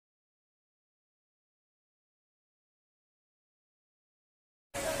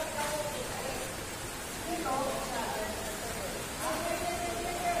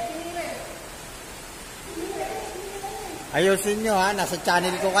Ayusin nyo ha, nasa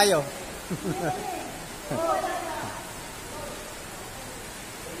channel ko kayo.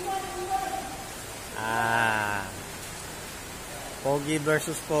 Pogi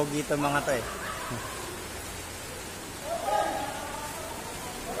versus pogi ito mga to eh.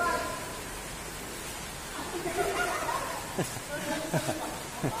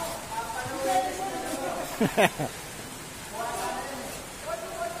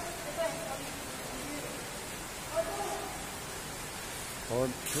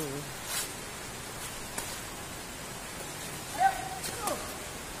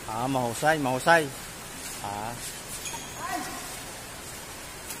 Mahusay, mahusay.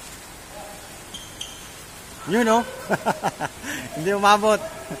 Yun no? Hindi umabot.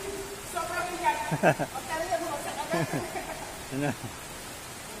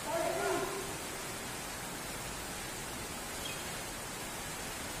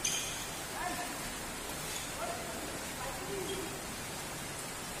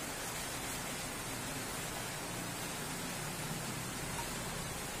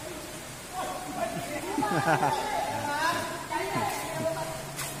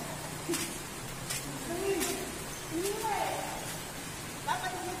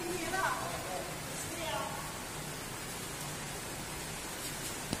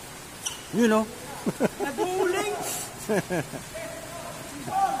 You know. Naguling.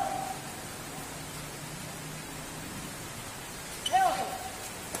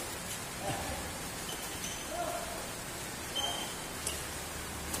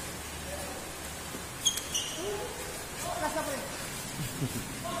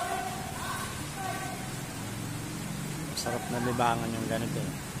 Sarap na libangan yung ganito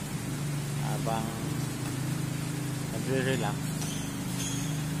eh. Habang nagre-relax.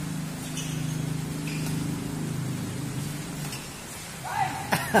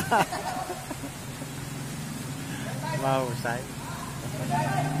 Mahusay.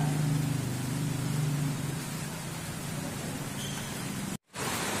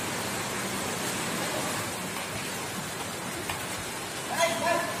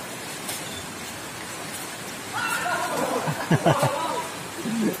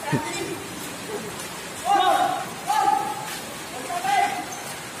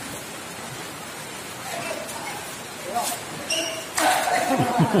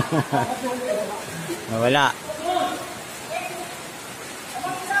 Nawala.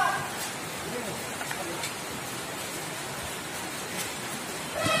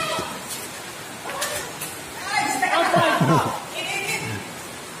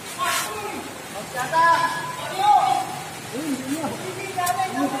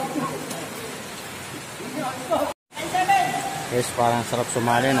 Guys, parang sarap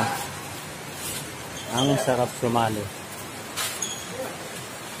sumali no. Ang sarap sumali.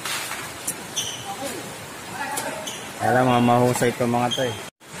 Alam mo, mahusay ito mga to eh.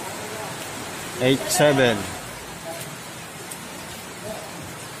 8-7.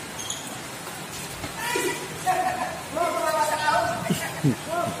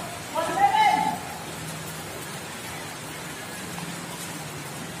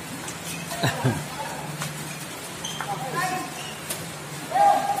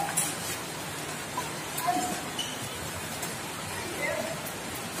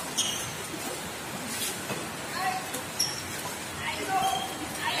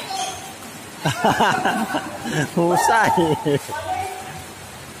 Husay.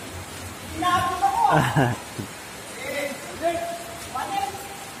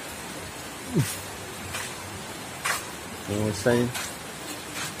 Husay.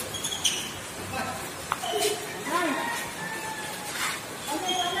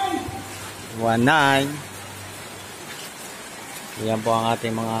 1-9. Yan po ang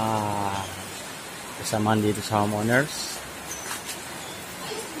ating mga kasamaan dito sa homeowners.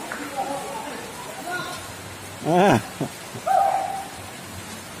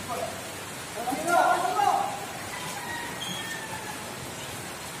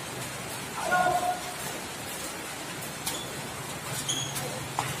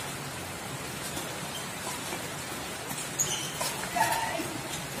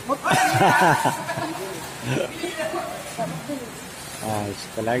 Ayos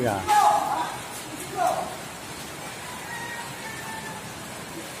talaga.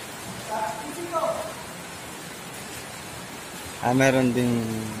 Meron ding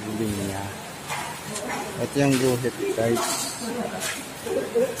linya. Ito yung guhit guys.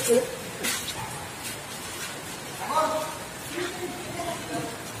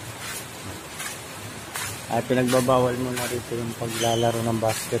 Pinagbabawal mo na rito yung paglalaro ng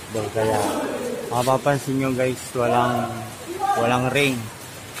basketball, kaya mapapansin nyo guys, walang ring.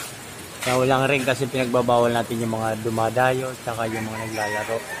 Kaya lang rin kasi pinagbabawal natin yung mga dumadayo tsaka yung mga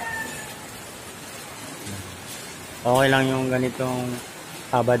naglalaro. Okay lang yung ganitong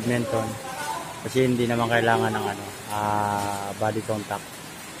badminton kasi hindi naman kailangan ng body contact.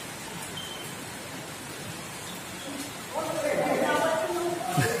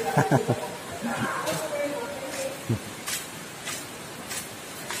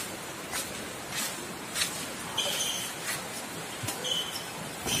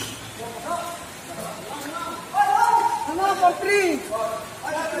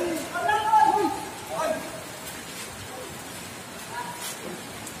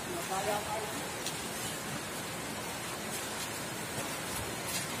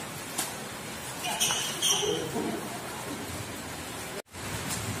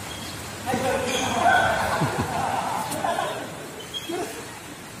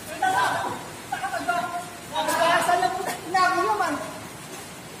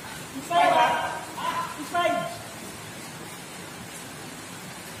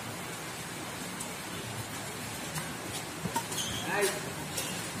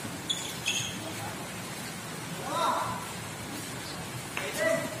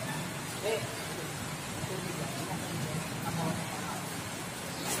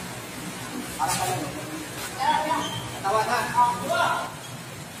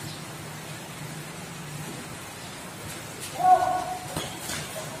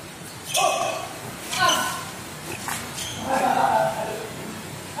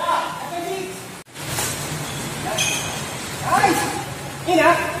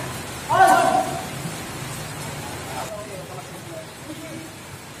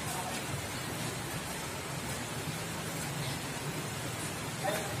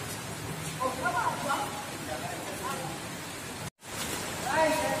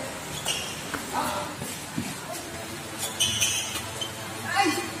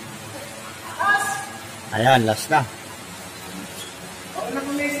 Ayan, last na.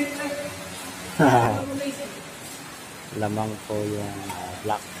 Lamang po yung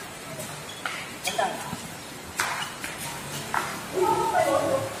black.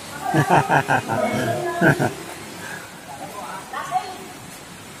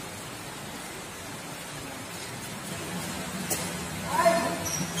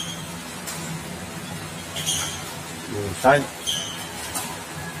 Busan.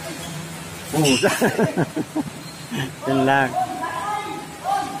 Busan. Yun lang.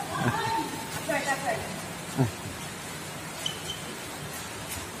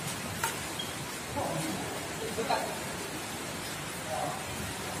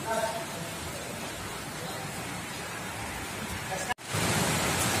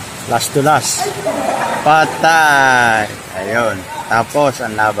 Last to last. Patay. Ayun. Tapos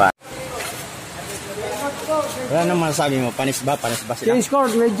ang laban. Wala nang masasabi mo. Panis ba? Panis ba sila? Yung score,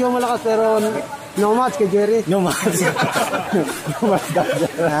 medyo malakas pero no match kay Jerry. No match. No match ka.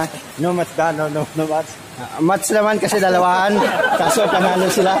 Ha? No match ka? No match? Match naman kasi dalawahan. Kaso panalo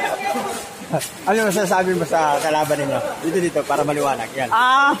sila. Ano masasabi mo sa kalaban ninyo? Dito para maliwanag. Yan.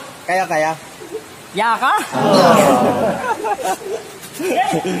 Kaya? Yaka?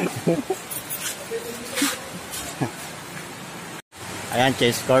 Ayan,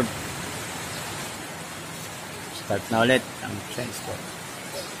 chase score. Start na ulit ang chase score.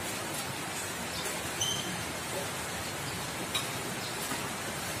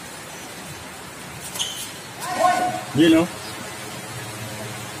 You know?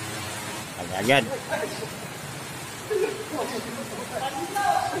 Agad.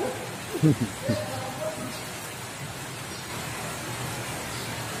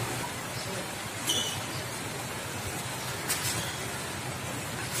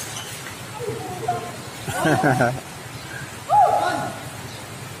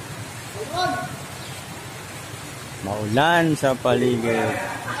 Maulan sa paligid.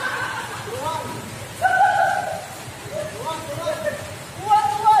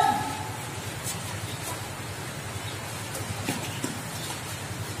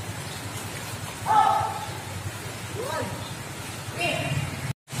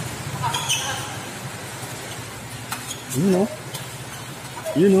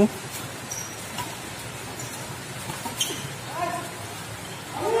 You know.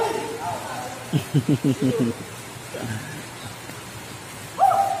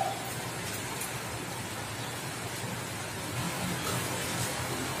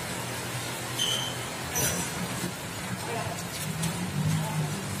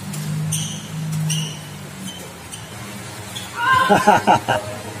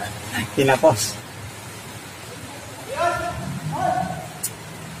 Tinapos.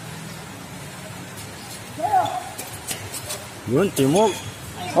 Yun, timog.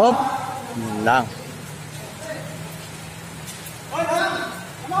 Hop. Yun lang.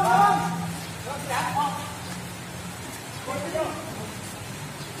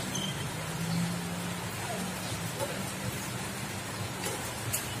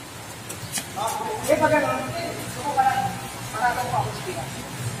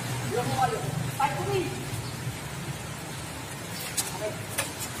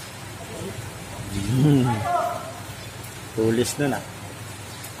 Tulis nun ah.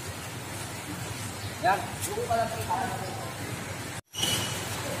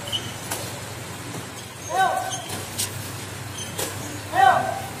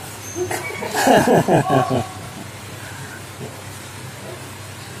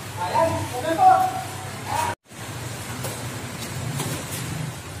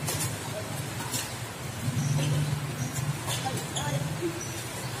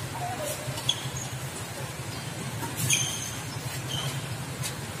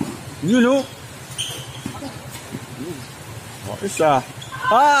 Yun o. Oh, isa.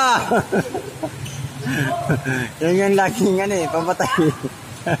 Ah! Yan yung laging ano eh, pamatay.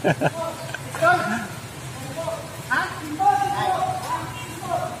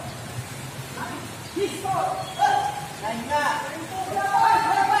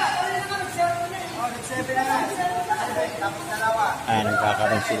 Ay,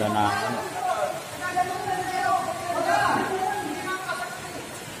 nagkakaroon sila na ano.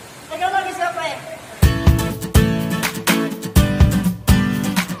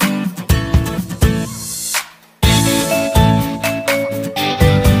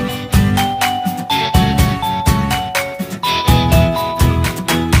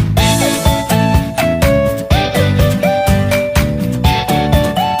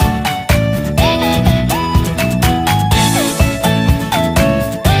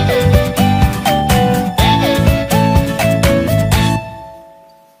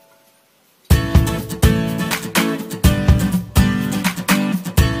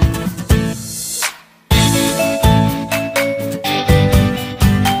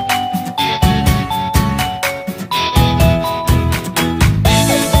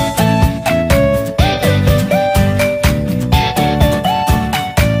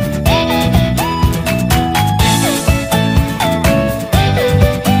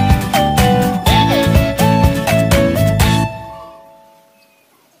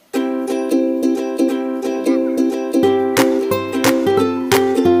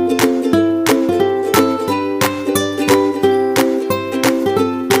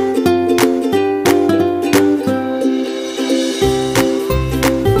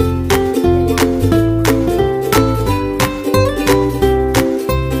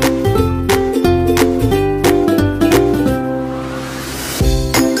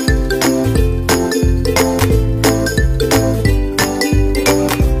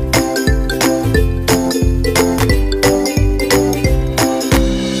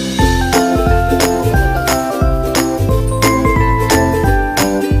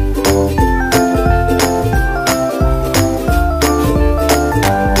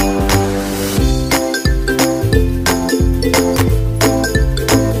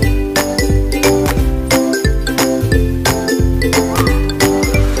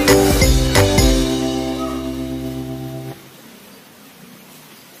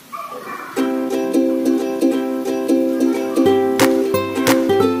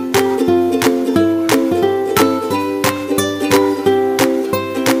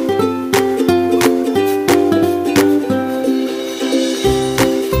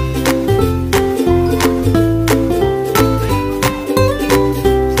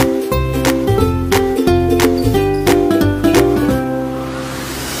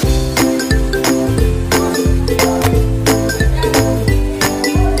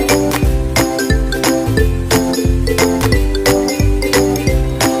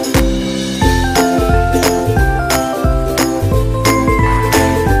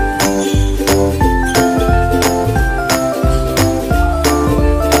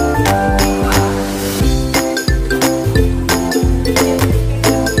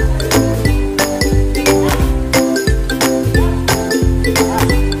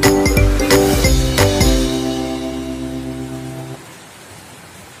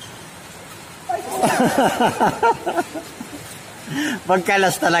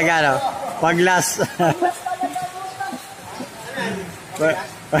 Pagkalas talaga, no? Paglas.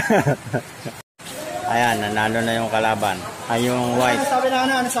 Ayan, nanalo na yung kalaban. Ay, yung white. Ano sabi na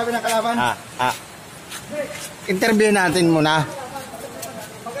ano? Ano sabi ng kalaban? Interview natin muna.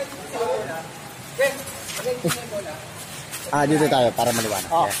 Dito tayo para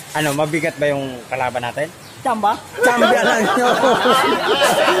maliwanag. Oh. Ano, mabigat ba yung kalaban natin? Chamba? Chamba lang nyo.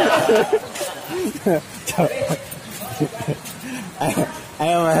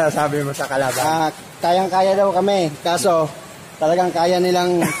 Ano masasabi mo sa kalaban? Kayang-kaya daw kami. Kaso, talagang kaya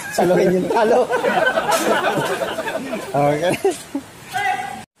nilang saluhin yung talo. Okay.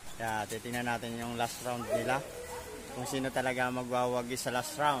 Yeah, titingnan natin yung last round nila. Kung sino talaga magwawagi sa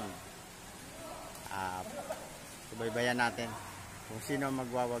last round. Subaybayan natin kung sino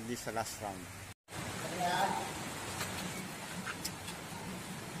magwawagi sa last round.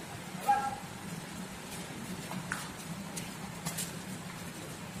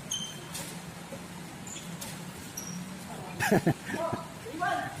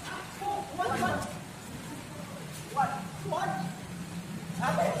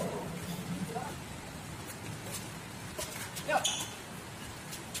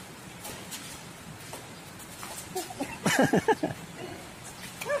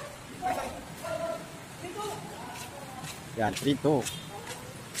 Yan, 3-2.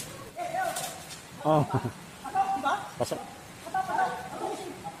 Oh. Pasok.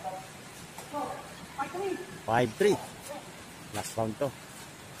 5-3. Last round to.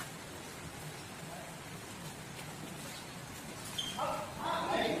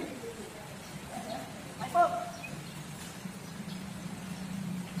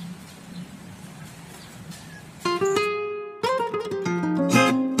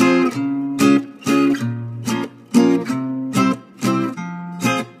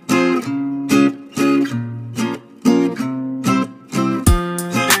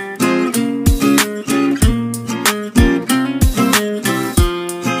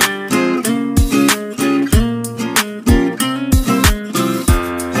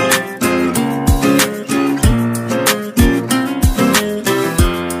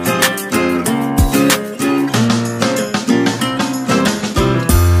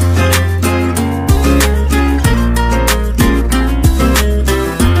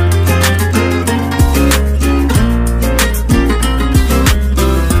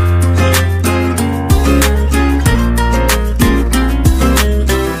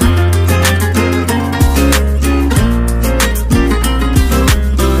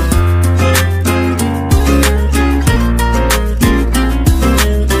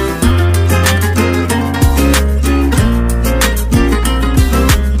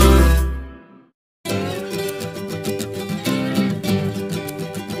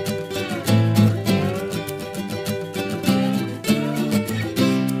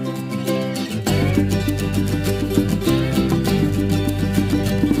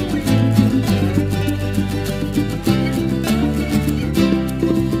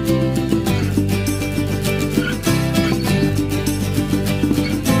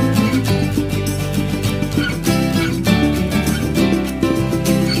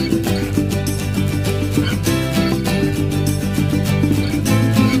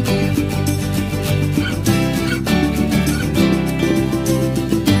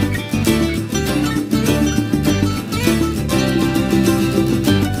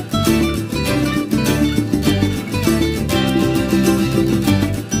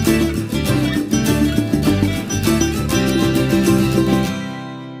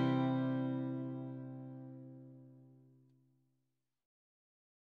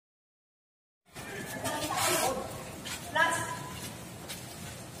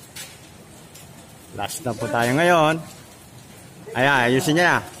 Last na po tayo ngayon. Ayan, ayusin niya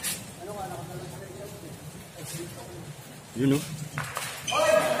na. Yun o.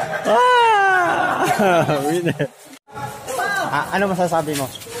 Winner. Ano masasabi mo?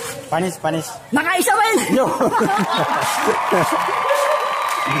 Panis. Nakaisa ba yun? Yo.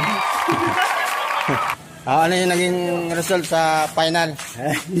 Ano yung naging result sa final?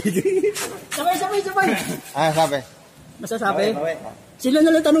 Sabay. Sabi? Masasabi? Sila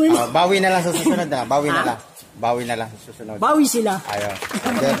na lang tanungin mo. Bawi na lang sa susunod na. Bawi na lang sa susunod. Bawi sila. Ayun.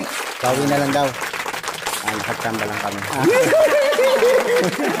 Then, bawi na lang daw. Nagpagtsamba lang kami.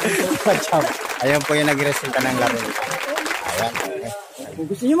 Ayun po yung nag-resulta ng laro. Ayan. Okay. Kung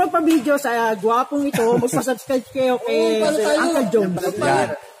gusto nyo magpa-video sa gwapong ito, magpa-subscribe kayo kay Uncle Joms.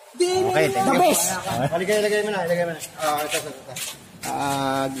 Yan. Okay, thank The you. best. Ilagay mo na. Ito.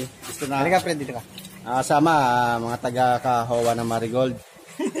 Gusto na. Halika, friend, dito ka. Sama, mga taga-kahawa ng Marigold.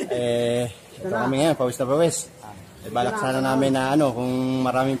 Ito kami ngayon, pawis na pawis. Balak sana namin na kung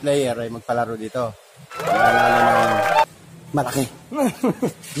maraming player ay magpalaro dito. Lalo ng malaki.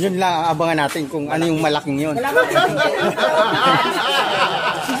 Yun lang, abangan natin kung ano yung malaking yun.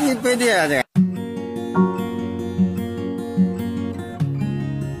 Sige, pwede yan.